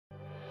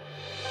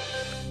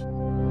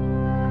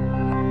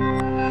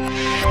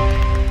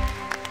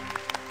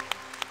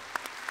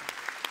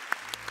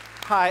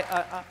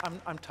Hi,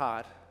 I'm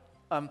Todd.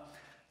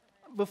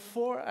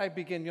 Before I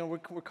begin, we're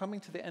coming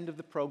to the end of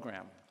the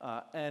program,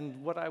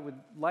 and what I would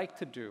like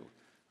to do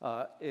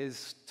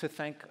is to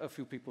thank a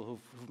few people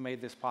who've made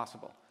this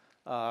possible.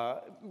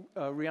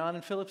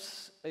 Rhiannon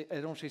Phillips, I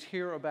don't know if she's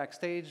here or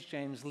backstage,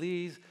 James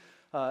Lees,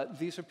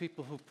 these are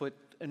people who put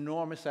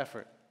enormous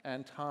effort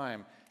and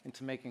time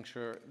into making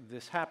sure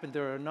this happened.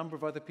 There are a number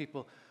of other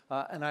people,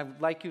 and I would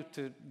like you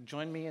to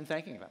join me in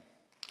thanking them.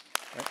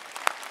 Right?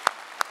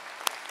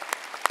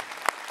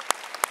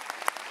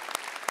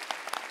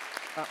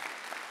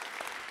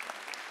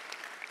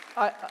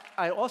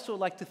 I also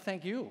like to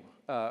thank you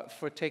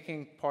for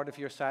taking part of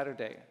your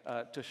Saturday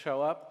to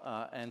show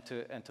up and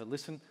to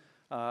listen.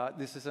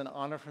 This is an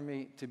honor for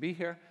me to be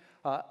here.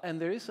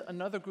 And there is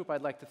another group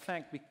I'd like to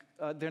thank.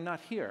 They're not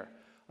here,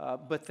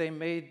 but they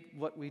made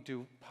what we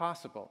do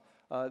possible.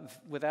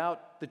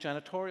 Without the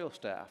janitorial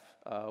staff,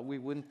 we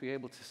wouldn't be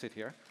able to sit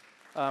here.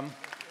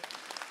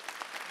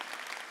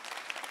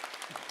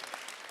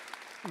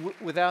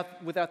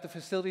 Without the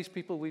facilities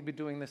people, we'd be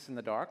doing this in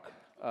the dark.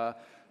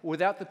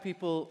 Without the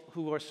people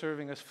who are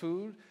serving us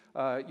food,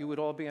 you would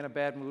all be in a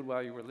bad mood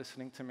while you were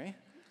listening to me.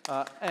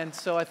 And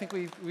so I think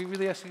we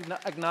really have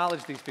to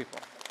acknowledge these people.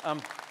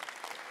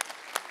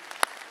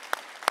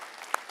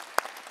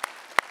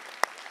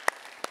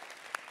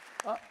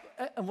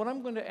 And what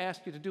I'm going to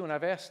ask you to do, and I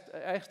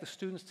asked the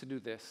students to do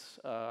this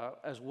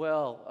as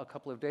well a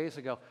couple of days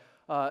ago,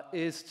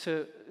 is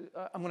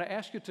I'm going to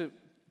ask you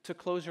to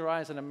close your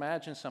eyes and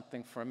imagine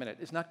something for a minute.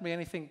 It's not going to be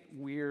anything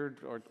weird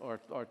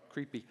or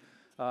creepy.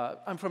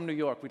 I'm from New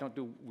York. We don't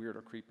do weird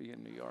or creepy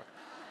in New York.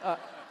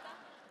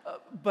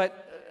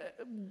 But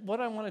what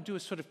I want to do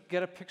is sort of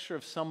get a picture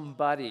of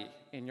somebody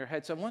in your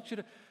head. So I want you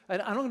to, and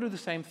I'm going to do the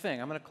same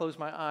thing. I'm going to close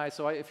my eyes.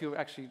 So if you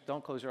actually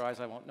don't close your eyes,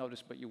 I won't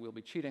notice, but you will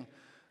be cheating.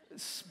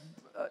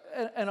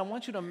 And I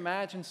want you to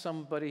imagine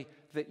somebody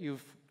that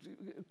you've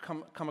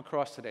come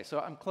across today. So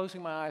I'm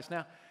closing my eyes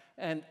now.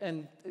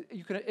 And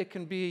it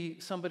can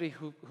be somebody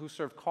who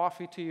served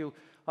coffee to you.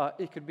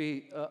 It could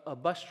be a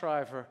bus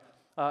driver.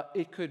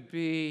 It could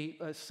be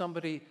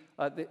somebody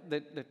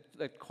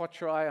that caught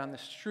your eye on the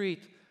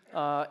street.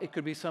 It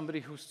could be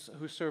somebody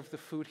who served the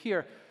food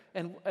here.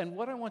 And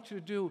what I want you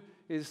to do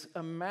is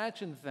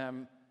imagine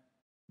them,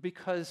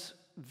 because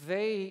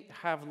they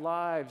have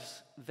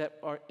lives that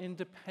are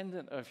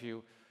independent of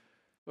you,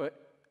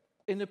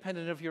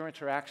 independent of your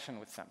interaction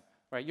with them.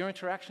 Right? Your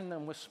interaction with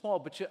them was small,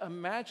 but you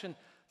imagine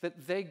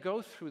that they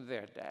go through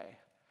their day.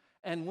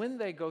 And when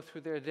they go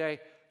through their day,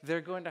 they're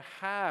going to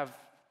have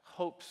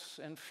hopes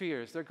and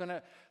fears. They're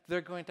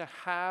going to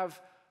have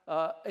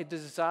a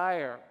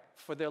desire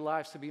for their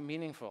lives to be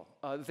meaningful.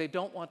 They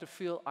don't want to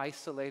feel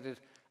isolated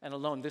and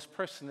alone. This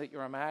person that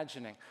you're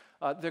imagining,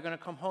 they're going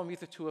to come home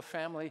either to a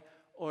family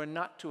or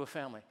not to a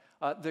family.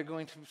 They're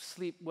going to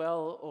sleep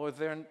well or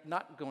they're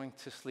not going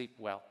to sleep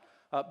well.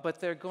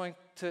 But they're going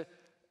to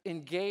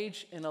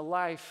engage in a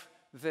life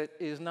that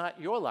is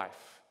not your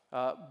life,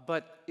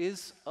 but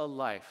is a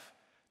life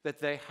that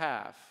they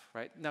have,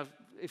 right? Now,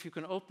 if you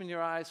can open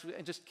your eyes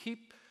and just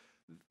keep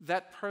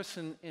that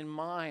person in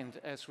mind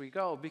as we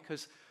go,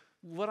 because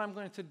what I'm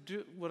going to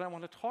do, what I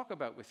want to talk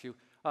about with you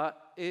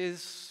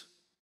is,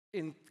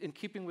 in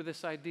keeping with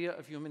this idea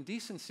of human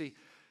decency,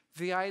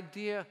 the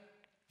idea,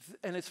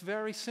 and it's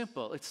very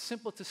simple. It's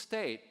simple to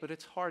state, but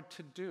it's hard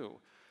to do,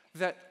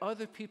 that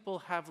other people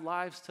have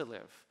lives to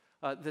live,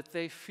 that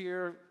they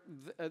fear,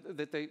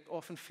 that they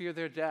often fear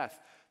their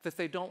death, that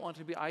they don't want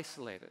to be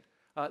isolated,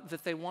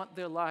 that they want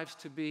their lives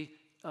to be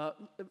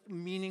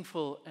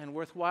meaningful and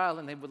worthwhile,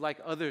 and they would like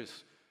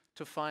others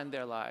to find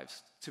their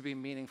lives to be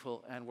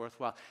meaningful and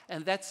worthwhile.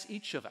 And that's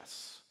each of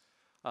us.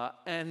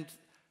 And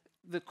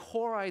the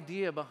core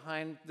idea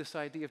behind this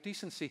idea of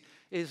decency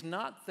is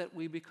not that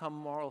we become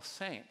moral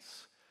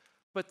saints,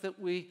 but that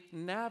we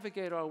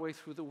navigate our way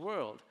through the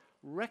world,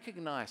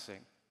 recognizing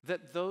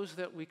that those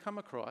that we come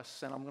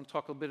across, and I'm going to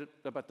talk a bit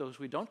about those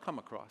we don't come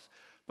across,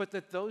 but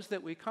that those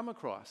that we come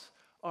across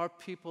are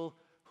people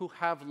who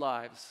have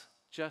lives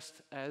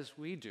just as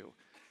we do,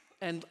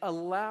 and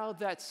allow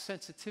that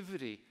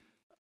sensitivity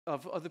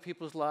of other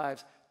people's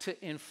lives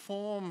to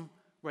inform,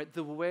 right,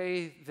 the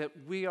way that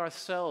we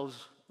ourselves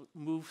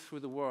move through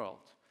the world.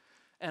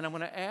 And I'm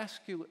going to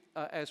ask you,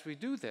 as we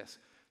do this,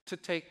 to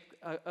take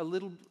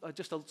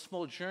just a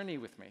small journey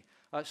with me,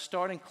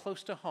 starting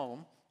close to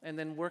home and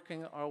then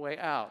working our way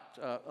out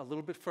a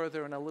little bit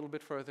further and a little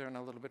bit further and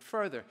a little bit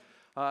further,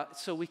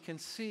 so we can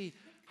see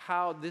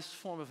how this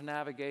form of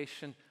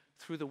navigation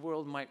through the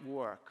world might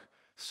work.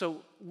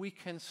 So we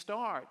can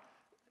start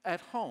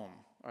at home,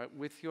 right,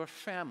 with your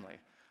family.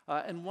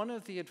 And one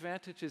of the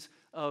advantages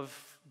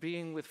of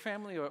being with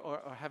family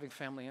or having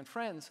family and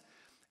friends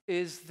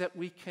is that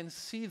we can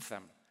see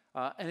them.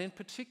 And in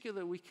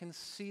particular, we can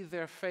see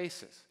their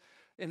faces.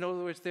 In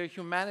other words, their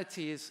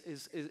humanity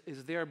is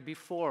there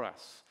before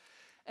us.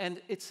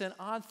 And it's an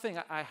odd thing.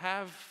 I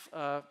have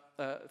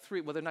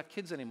three, well, they're not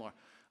kids anymore,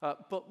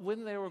 but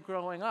when they were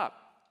growing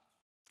up,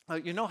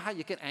 you know how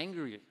you get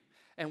angry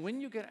And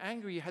when you get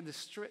angry, you had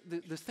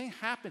this thing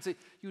happens that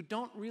you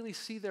don't really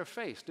see their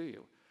face, do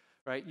you?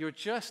 Right?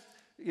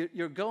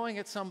 You're going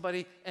at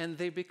somebody and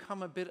they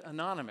become a bit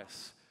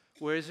anonymous.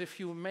 Whereas if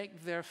you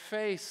make their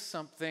face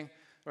something,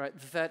 right,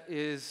 that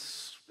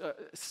is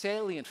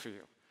salient for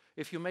you,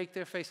 if you make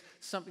their face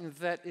something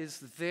that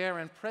is there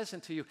and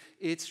present to you,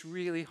 it's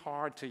really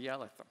hard to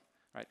yell at them.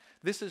 Right?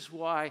 This is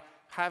why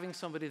having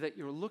somebody that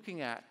you're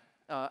looking at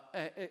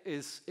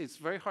is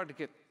very hard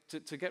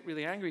to get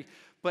really angry,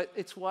 but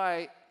it's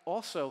why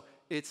also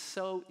it's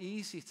so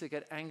easy to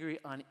get angry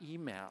on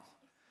email,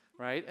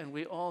 right? And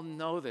we all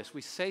know this.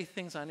 We say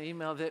things on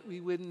email that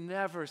we would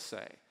never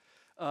say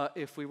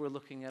if we were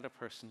looking at a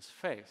person's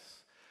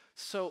face.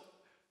 So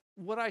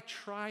what I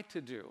try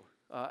to do,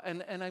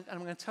 and I'm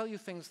going to tell you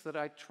things that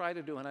I try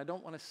to do, and I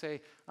don't want to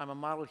say I'm a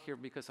model here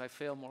because I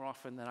fail more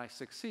often than I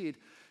succeed,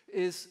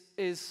 is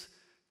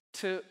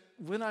to,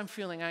 when I'm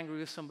feeling angry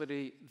with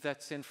somebody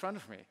that's in front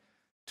of me,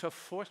 to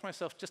force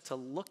myself just to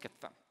look at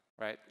them,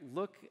 right?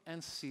 Look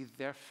and see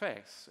their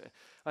face.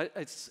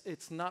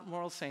 It's not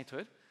moral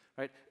sainthood,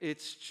 right?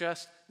 It's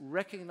just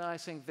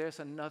recognizing there's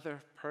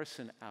another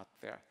person out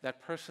there,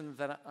 that person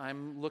that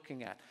I'm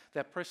looking at,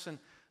 that person,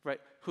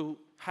 right, who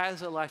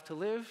has a life to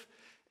live.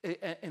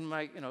 And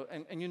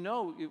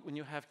when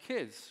you have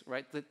kids,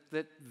 right,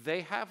 that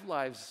they have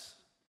lives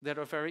that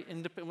are very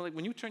independent. Like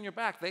when you turn your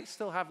back, they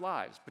still have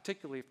lives,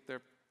 particularly if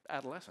they're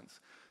adolescents.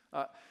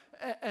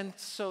 And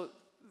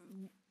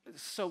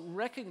so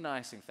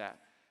recognizing that,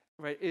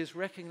 right, is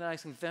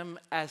recognizing them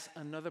as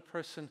another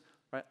person,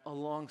 right,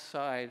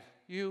 alongside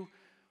you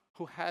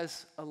who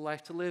has a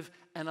life to live,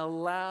 and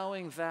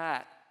allowing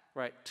that,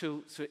 right,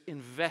 to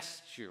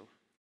invest you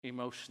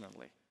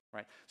emotionally,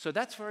 right? So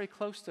that's very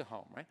close to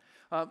home, right?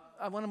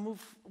 I want to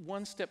move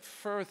one step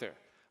further,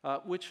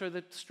 which are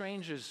the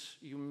strangers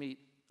you meet,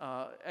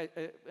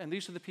 and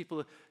these are the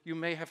people you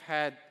may have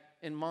had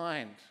in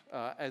mind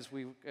as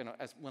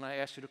when I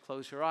asked you to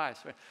close your eyes,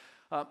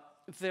 right?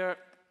 There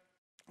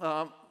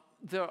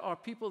are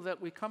people that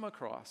we come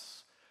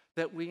across,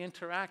 that we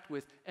interact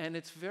with, and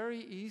it's very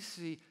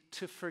easy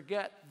to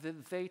forget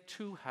that they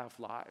too have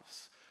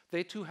lives.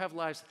 They too have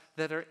lives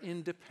that are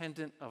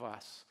independent of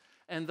us.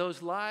 And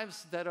those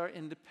lives that are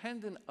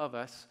independent of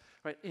us,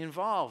 right,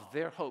 involve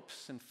their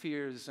hopes and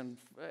fears and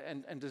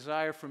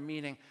desire for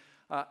meaning.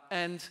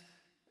 And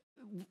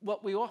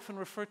what we often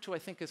refer to, I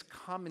think, as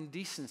common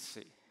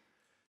decency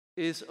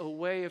is a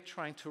way of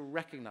trying to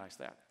recognize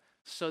that.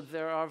 So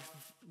there are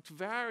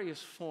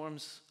various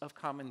forms of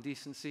common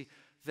decency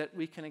that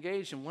we can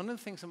engage in. One of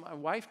the things that my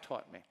wife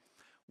taught me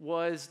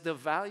was the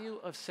value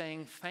of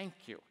saying thank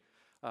you.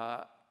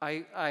 I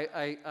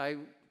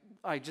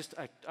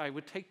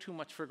would take too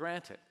much for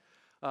granted.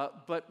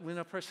 But when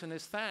a person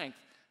is thanked,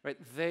 right,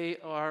 they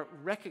are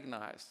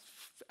recognized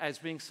as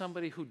being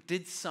somebody who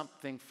did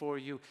something for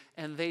you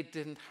and they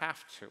didn't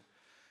have to.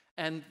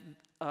 And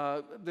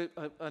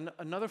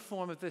another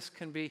form of this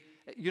can be,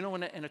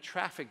 in a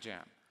traffic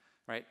jam,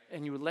 right?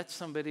 And you let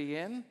somebody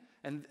in,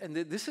 and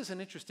this is an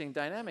interesting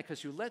dynamic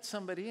because you let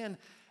somebody in,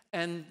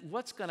 and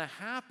what's going to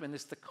happen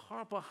is the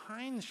car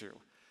behind you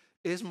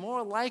is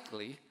more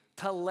likely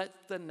to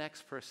let the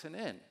next person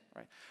in,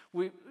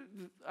 right?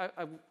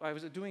 I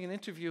was doing an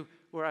interview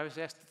where I was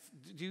asked,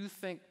 do you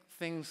think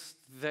things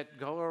that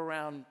go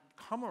around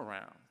come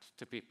around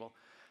to people?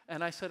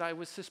 And I said I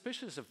was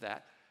suspicious of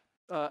that,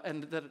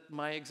 and that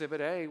my Exhibit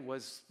A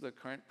was the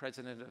current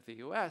president of the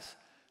US,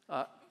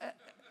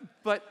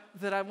 but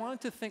that I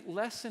wanted to think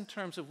less in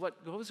terms of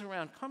what goes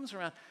around comes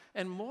around,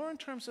 and more in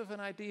terms of an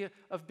idea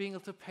of being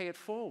able to pay it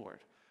forward,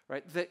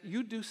 right? That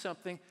you do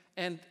something,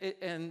 and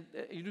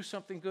you do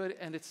something good,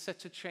 and it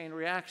sets a chain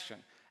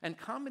reaction. And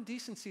common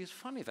decency is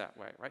funny that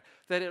way, right?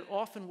 That it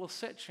often will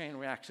set chain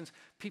reactions.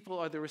 People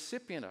are the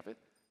recipient of it,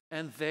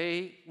 and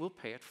they will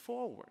pay it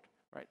forward,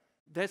 right?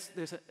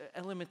 There's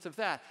elements of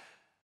that.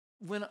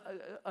 When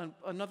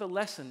another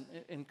lesson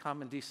in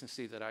common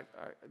decency that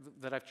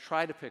I've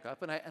tried to pick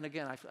up, and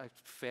again I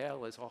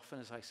fail as often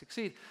as I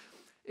succeed,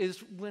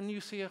 is when you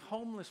see a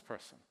homeless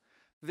person,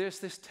 there's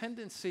this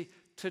tendency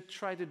to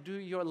try to do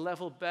your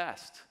level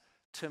best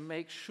to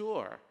make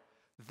sure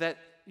that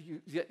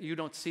you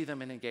don't see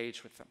them and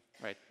engage with them,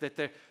 right?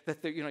 That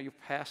you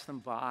pass them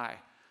by.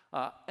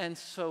 And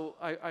so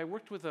I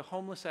worked with a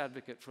homeless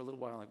advocate for a little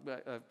while,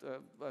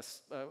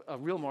 a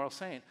real moral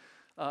saint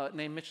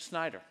named Mitch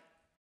Snyder.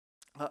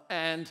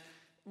 And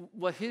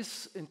what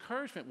his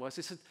encouragement was,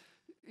 he said,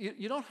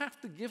 you don't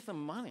have to give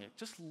them money,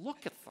 just look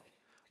at them.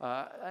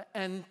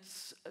 And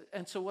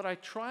so what I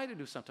try to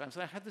do sometimes,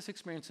 and I had this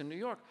experience in New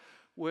York,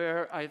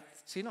 where I'd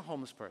seen a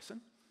homeless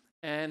person,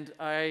 and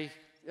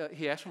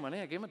he asked for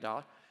money, I gave him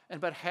 $1, and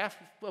about half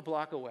a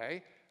block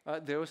away,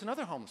 there was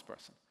another homeless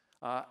person.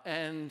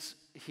 And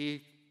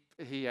he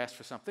asked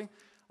for something,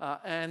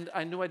 and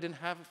I knew I didn't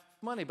have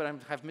money, but I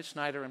have Mitch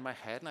Snyder in my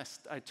head, and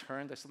I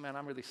turned, I said, man,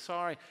 I'm really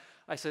sorry.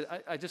 I said,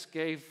 I just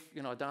gave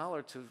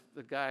 $1 to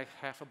the guy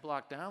half a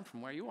block down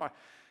from where you are.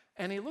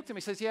 And he looked at me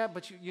and says, yeah,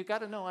 but you got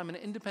to know I'm an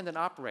independent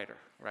operator,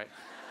 right?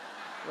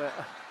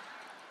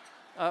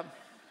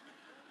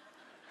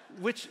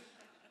 which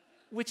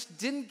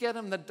didn't get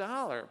him the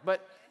dollar,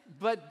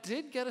 but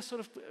did get a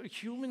sort of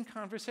human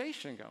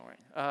conversation going,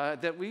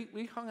 that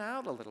we hung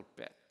out a little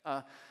bit.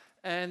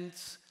 And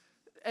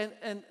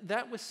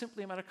that was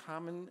simply a matter of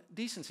common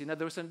decency. Now,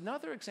 there was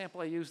another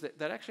example I used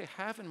that I actually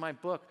have in my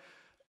book,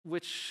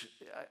 which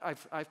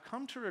I've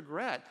come to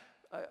regret,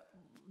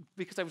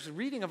 because I was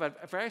reading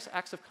about various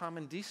acts of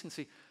common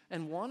decency,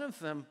 and one of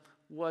them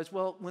was,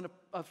 well, when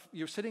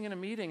you're sitting in a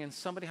meeting and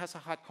somebody has a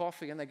hot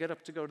coffee and they get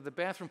up to go to the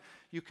bathroom,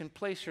 you can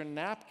place your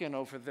napkin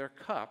over their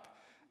cup,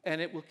 and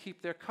it will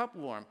keep their cup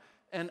warm.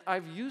 And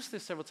I've used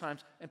this several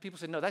times, and people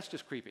say, no, that's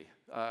just creepy.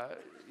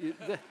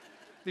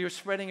 You're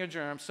spreading your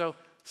germs.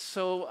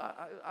 So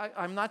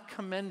I'm not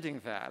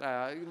commending that.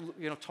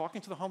 Talking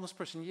to the homeless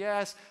person,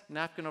 yes.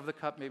 Napkin over the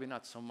cup, maybe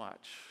not so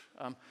much.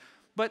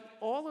 But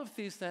all of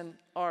these then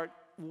are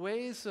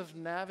ways of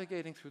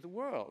navigating through the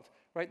world,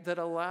 right, that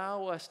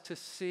allow us to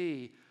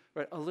see,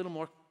 right, a little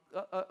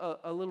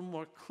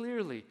more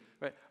clearly,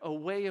 right, a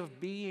way of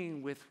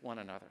being with one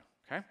another.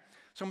 Okay,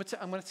 so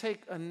I'm going to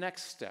take a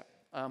next step.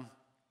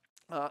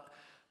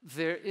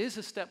 There is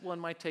a step one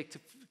might take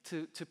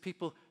to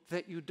people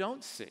that you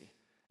don't see,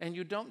 and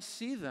you don't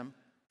see them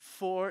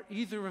for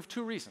either of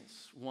two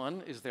reasons.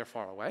 One is they're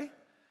far away,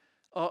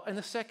 and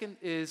the second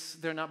is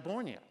they're not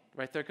born yet.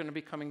 Right, they're going to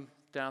be coming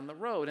down the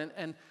road,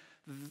 and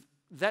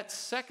that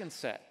second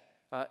set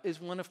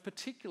is one of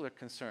particular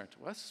concern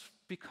to us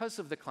because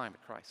of the climate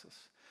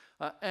crisis.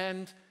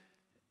 And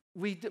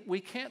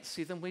we can't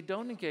see them, we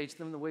don't engage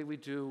them the way we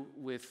do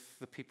with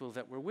the people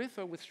that we're with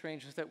or with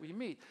strangers that we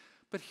meet.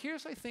 But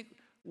here's, I think,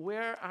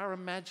 where our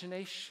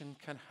imagination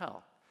can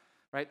help.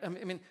 Right? I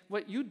mean,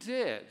 what you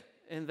did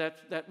in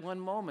that one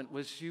moment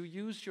was you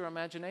used your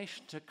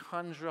imagination to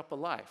conjure up a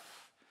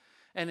life.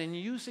 And in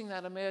using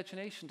that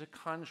imagination to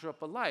conjure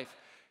up a life,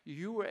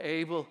 you were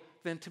able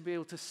then to be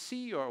able to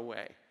see your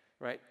way,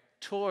 right,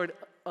 toward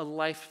a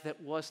life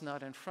that was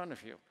not in front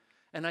of you.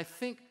 And I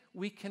think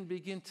we can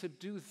begin to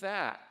do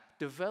that,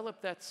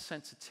 develop that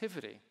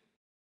sensitivity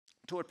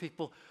toward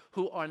people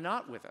who are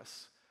not with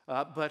us,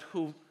 but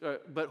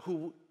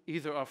who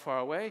either are far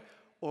away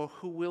or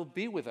who will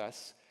be with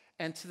us,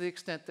 and to the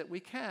extent that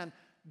we can,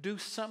 do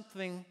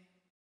something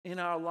in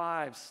our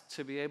lives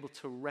to be able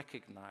to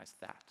recognize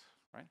that,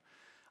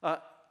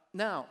 right?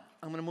 Now,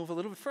 I'm going to move a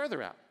little bit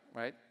further out,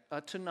 right,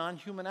 to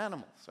non-human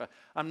animals.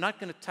 I'm not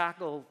going to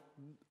tackle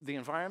the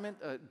environment.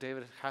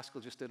 David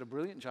Haskell just did a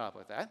brilliant job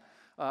with that.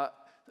 But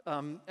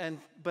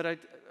I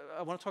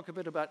want to talk a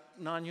bit about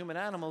non-human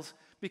animals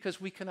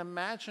because we can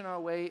imagine our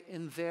way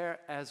in there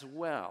as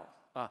well.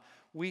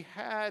 We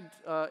had,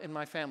 in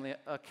my family,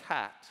 a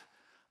cat.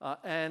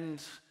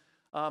 And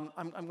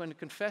I'm going to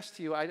confess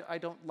to you, I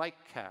don't like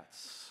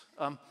cats.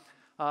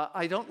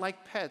 I don't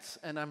like pets,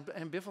 and I'm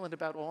ambivalent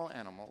about all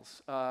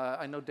animals.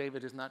 I know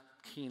David is not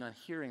keen on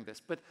hearing this,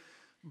 but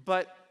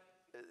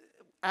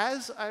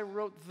as I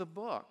wrote the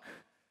book,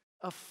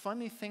 a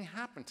funny thing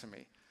happened to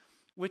me,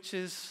 which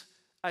is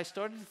I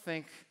started to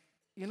think,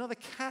 the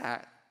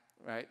cat,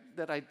 right,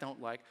 that I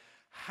don't like,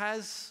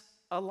 has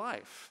a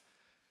life,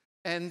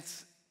 and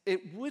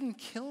it wouldn't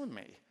kill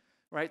me,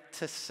 right,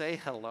 to say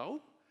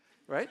hello,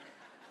 right,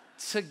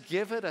 to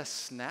give it a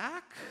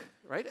snack,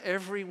 right,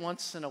 every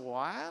once in a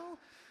while.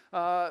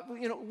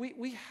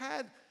 We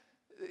had,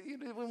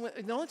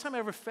 the only time I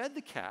ever fed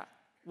the cat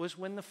was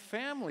when the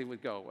family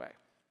would go away.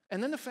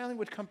 And then the family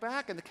would come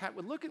back and the cat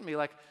would look at me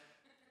like,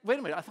 wait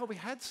a minute, I thought we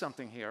had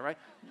something here, right?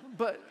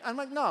 But I'm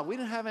like, no, we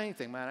didn't have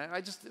anything, man.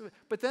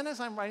 But then as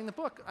I'm writing the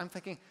book, I'm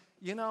thinking,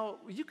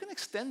 you can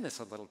extend this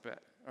a little bit,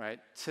 right,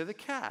 to the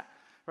cat,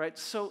 right?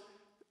 So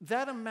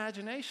that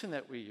imagination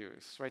that we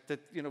use, right, that,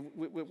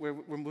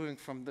 we're moving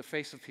from the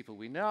face of people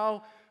we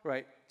know,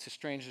 right, to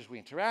strangers we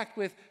interact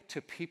with,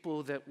 to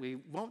people that we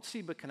won't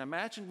see but can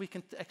imagine, we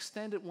can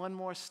extend it one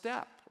more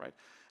step, right?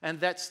 And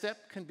that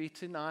step can be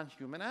to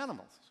non-human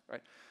animals,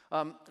 right?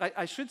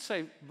 I should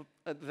say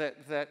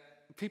that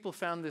people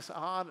found this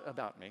odd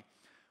about me,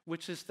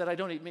 which is that I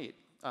don't eat meat,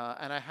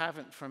 and I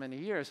haven't for many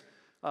years.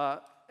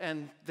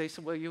 And they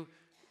said, well,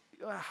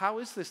 how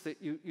is this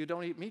that you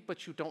don't eat meat,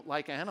 but you don't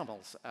like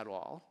animals at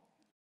all?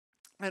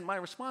 And my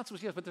response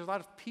was, yes, but there's a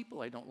lot of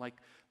people I don't like,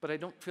 but I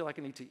don't feel like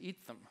I need to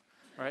eat them,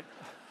 right?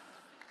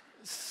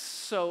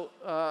 So,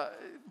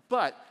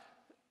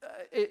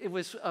 it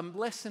was a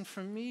lesson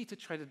for me to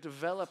try to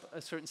develop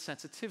a certain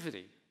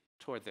sensitivity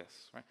toward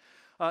this, right?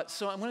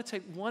 So I'm going to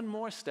take one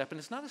more step, and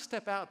it's not a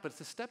step out, but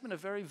it's a step in a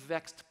very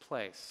vexed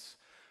place,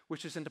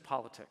 which is into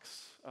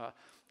politics,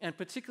 and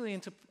particularly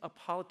into a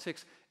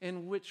politics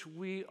in which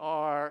we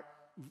are,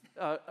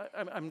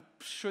 I'm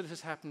sure this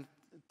has happened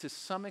to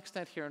some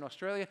extent here in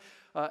Australia.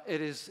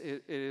 It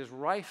is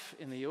rife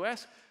in the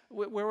US,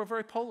 where we're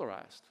very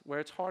polarized, where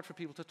it's hard for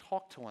people to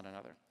talk to one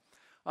another.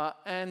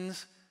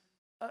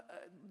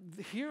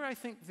 Here I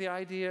think the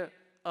idea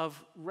of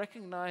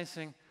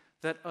recognizing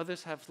that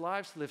others have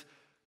lives to live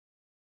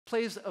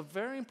plays a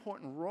very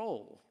important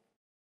role.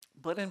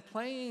 But in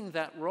playing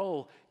that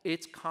role,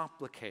 it's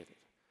complicated.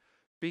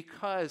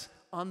 Because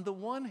on the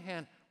one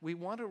hand, we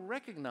want to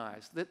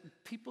recognize that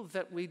people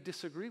that we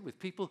disagree with,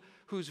 people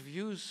whose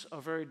views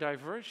are very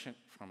divergent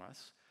from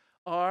us,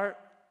 are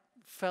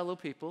fellow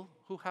people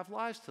who have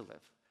lives to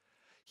live.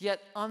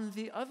 Yet, on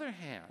the other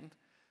hand,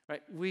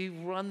 right, we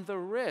run the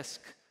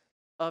risk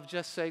of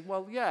just saying,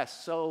 well,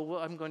 yes, so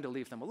I'm going to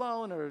leave them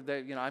alone, or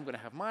I'm going to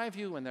have my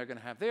view and they're going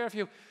to have their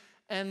view.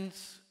 And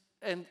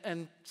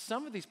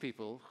some of these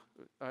people,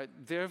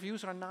 their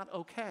views are not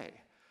okay.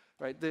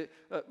 Right, the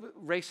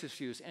racist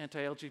views,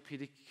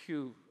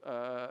 anti-LGBTQ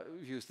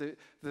views,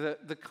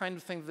 the kind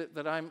of thing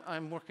that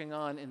I'm working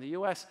on in the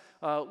U.S.,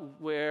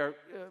 where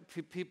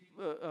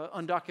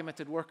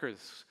undocumented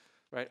workers,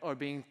 right, are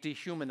being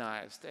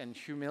dehumanized and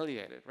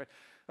humiliated.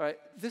 Right,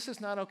 this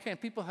is not okay, and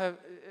people have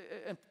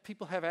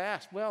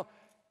asked, well,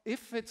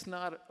 if it's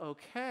not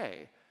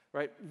okay,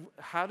 right,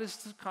 how does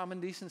the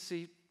common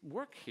decency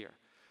work here?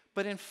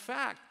 But in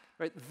fact,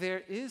 right,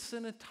 there is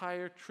an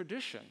entire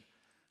tradition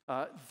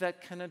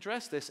that can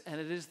address this,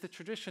 and it is the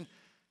tradition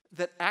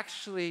that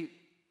actually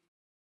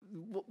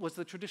was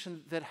the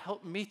tradition that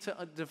helped me to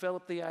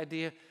develop the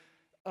idea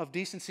of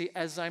decency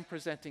as I'm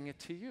presenting it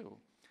to you.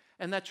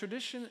 And that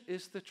tradition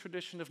is the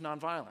tradition of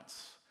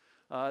nonviolence,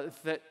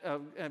 that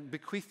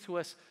bequeathed to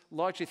us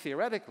largely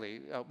theoretically,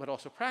 but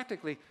also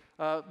practically,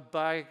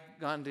 by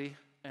Gandhi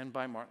and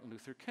by Martin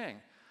Luther King.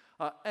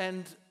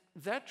 And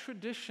that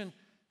tradition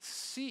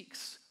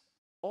seeks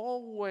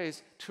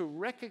always to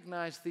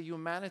recognize the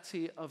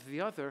humanity of the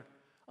other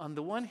on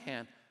the one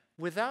hand,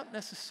 without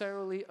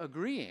necessarily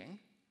agreeing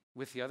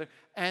with the other,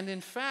 and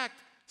in fact,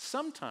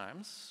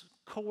 sometimes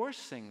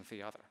coercing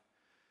the other.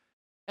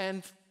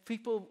 And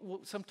people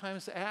will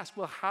sometimes ask,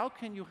 well, how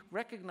can you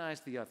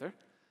recognize the other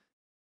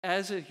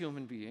as a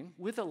human being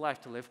with a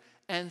life to live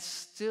and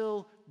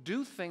still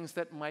do things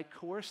that might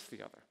coerce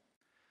the other?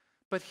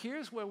 But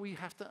here's where we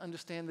have to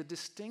understand the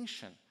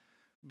distinction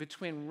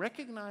between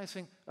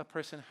recognizing a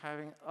person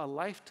having a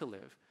life to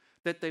live,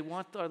 that they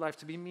want their life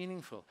to be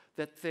meaningful,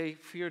 that they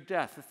fear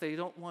death, that they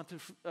don't want to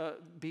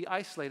be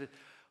isolated,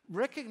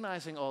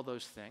 recognizing all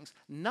those things,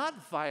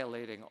 not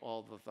violating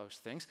all of those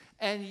things,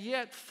 and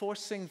yet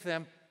forcing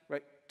them,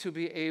 right, to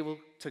be able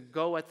to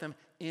go at them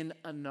in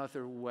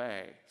another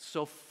way.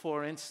 So,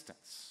 for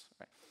instance,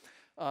 right,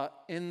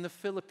 in the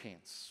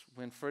Philippines,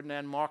 when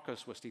Ferdinand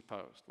Marcos was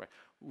deposed, right,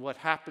 what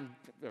happened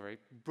very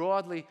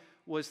broadly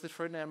was that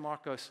Ferdinand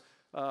Marcos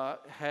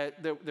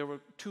there were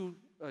two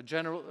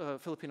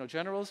Filipino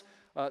generals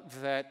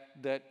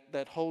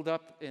that holed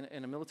up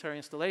in a military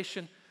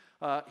installation.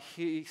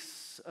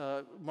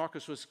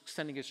 Marcos was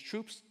sending his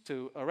troops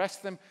to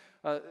arrest them.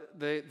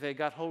 They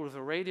got hold of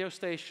the radio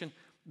station.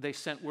 They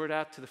sent word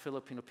out to the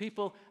Filipino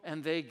people,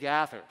 and they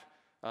gathered.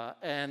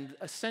 And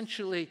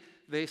essentially,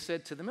 they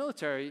said to the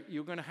military,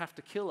 "You're going to have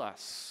to kill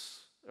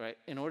us, right,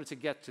 in order to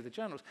get to the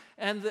generals."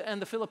 And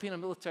the Filipino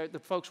military, the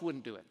folks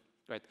wouldn't do it.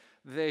 Right.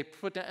 They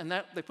put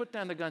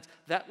down the guns.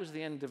 That was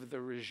the end of the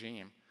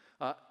regime.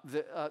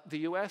 The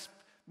U.S.,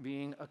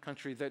 being a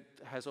country that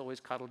has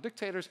always coddled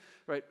dictators,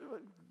 right,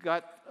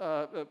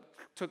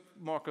 took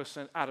Marcos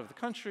out of the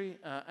country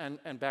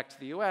and back to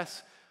the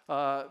U.S.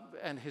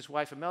 And his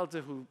wife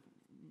Imelda, who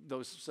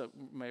those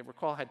may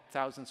recall, had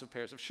thousands of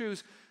pairs of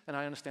shoes, and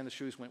I understand the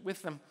shoes went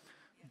with them.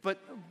 But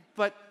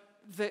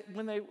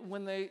when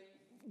they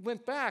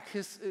went back,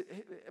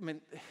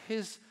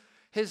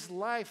 his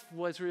life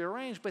was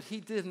rearranged, but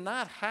he did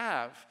not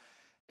have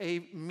a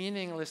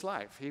meaningless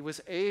life. He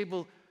was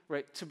able,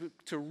 right,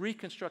 to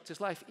reconstruct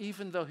his life,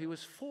 even though he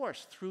was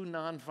forced through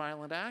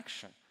nonviolent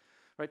action,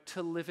 right,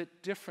 to live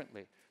it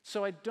differently.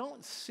 So I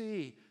don't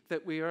see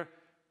that we are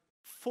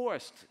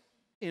forced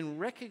in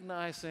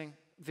recognizing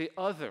the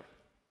other,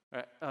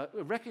 right,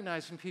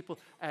 recognizing people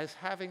as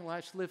having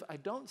lives to live. I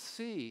don't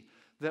see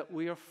that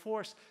we are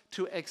forced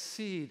to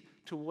accede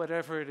to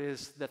whatever it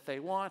is that they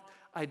want.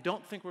 I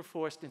don't think we're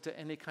forced into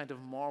any kind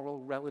of moral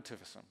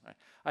relativism. Right?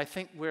 I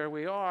think where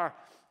we are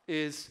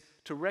is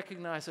to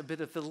recognize a bit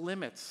of the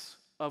limits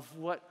of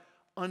what,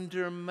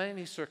 under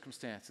many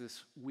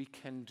circumstances, we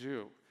can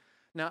do.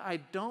 Now, I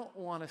don't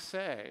want to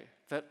say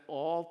that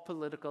all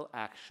political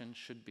action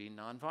should be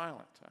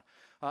nonviolent.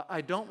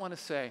 I don't want to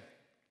say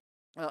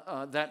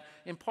that,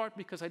 in part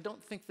because I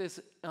don't think there's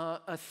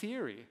a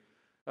theory,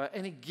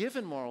 any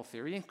given moral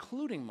theory,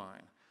 including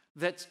mine,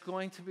 that's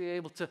going to be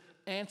able to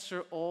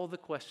answer all the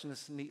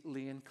questions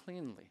neatly and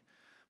cleanly.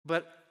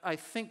 But I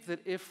think that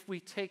if we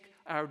take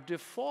our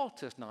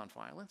default as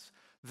nonviolence,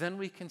 then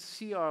we can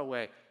see our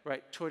way,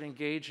 right, toward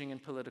engaging in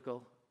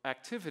political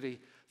activity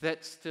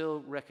that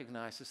still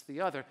recognizes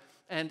the other.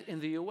 And in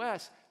the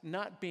US,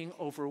 not being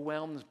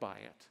overwhelmed by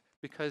it.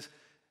 Because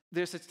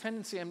there's a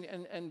tendency, and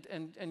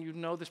you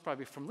know this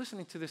probably from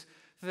listening to this,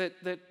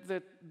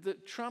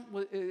 that Trump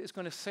is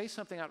going to say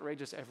something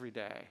outrageous every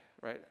day,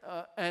 right?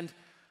 And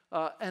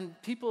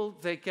people,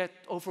 they get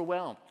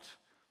overwhelmed.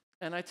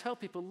 And I tell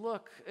people,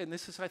 look, and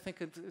this is, I think,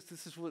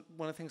 this is one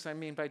of the things I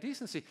mean by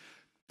decency,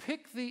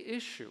 pick the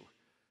issue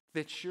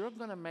that you're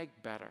going to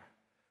make better.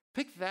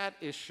 Pick that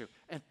issue,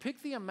 and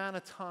pick the amount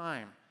of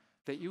time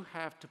that you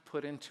have to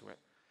put into it.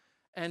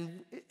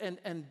 And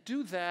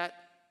do that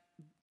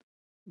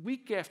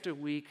week after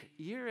week,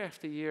 year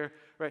after year,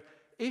 right?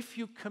 If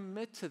you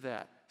commit to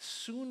that,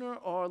 sooner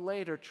or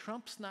later,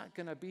 Trump's not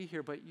going to be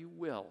here, but you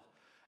will.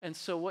 And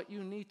so what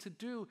you need to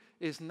do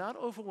is not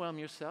overwhelm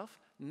yourself,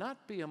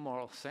 not be a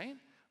moral saint,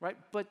 right?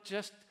 But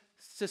just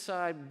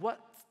decide what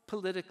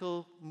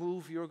political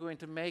move you're going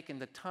to make and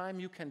the time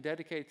you can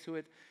dedicate to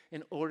it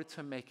in order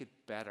to make it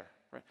better,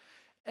 right?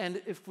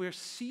 And if we're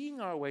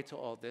seeing our way to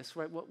all this,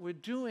 right, what we're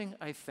doing,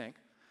 I think,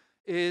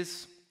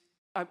 is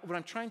what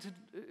I'm trying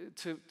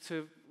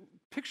to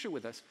picture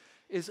with us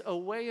is a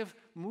way of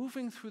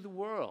moving through the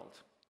world,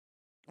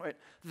 right,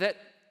 that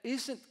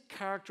isn't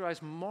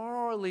characterized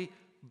morally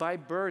by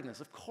burdens.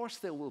 Of course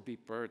there will be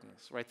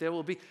burdens, right? There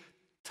will be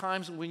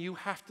times when you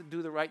have to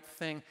do the right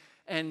thing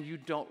and you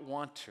don't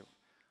want to.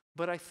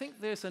 But I think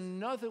there's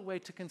another way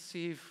to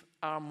conceive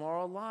our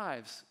moral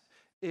lives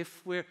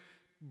if we're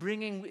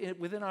bringing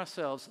within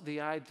ourselves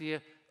the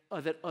idea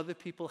that other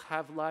people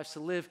have lives to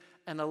live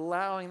and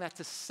allowing that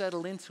to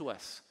settle into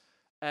us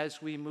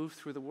as we move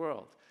through the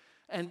world.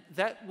 And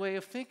that way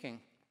of thinking,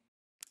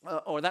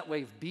 or that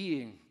way of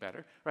being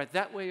better, right?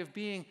 That way of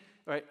being,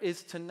 right,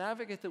 is to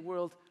navigate the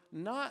world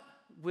not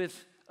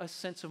with a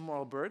sense of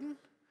moral burden,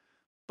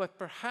 but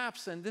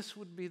perhaps, and this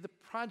would be the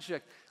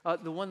project,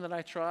 the one that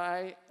I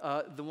try,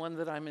 the one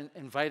that I'm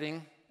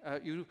inviting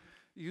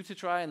you to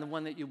try, and the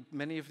one that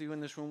many of you in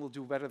this room will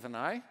do better than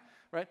I,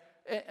 right?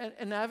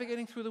 And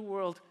navigating through the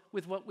world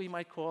with what we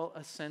might call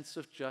a sense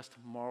of just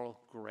moral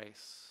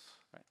grace,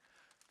 right?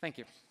 Thank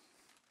you.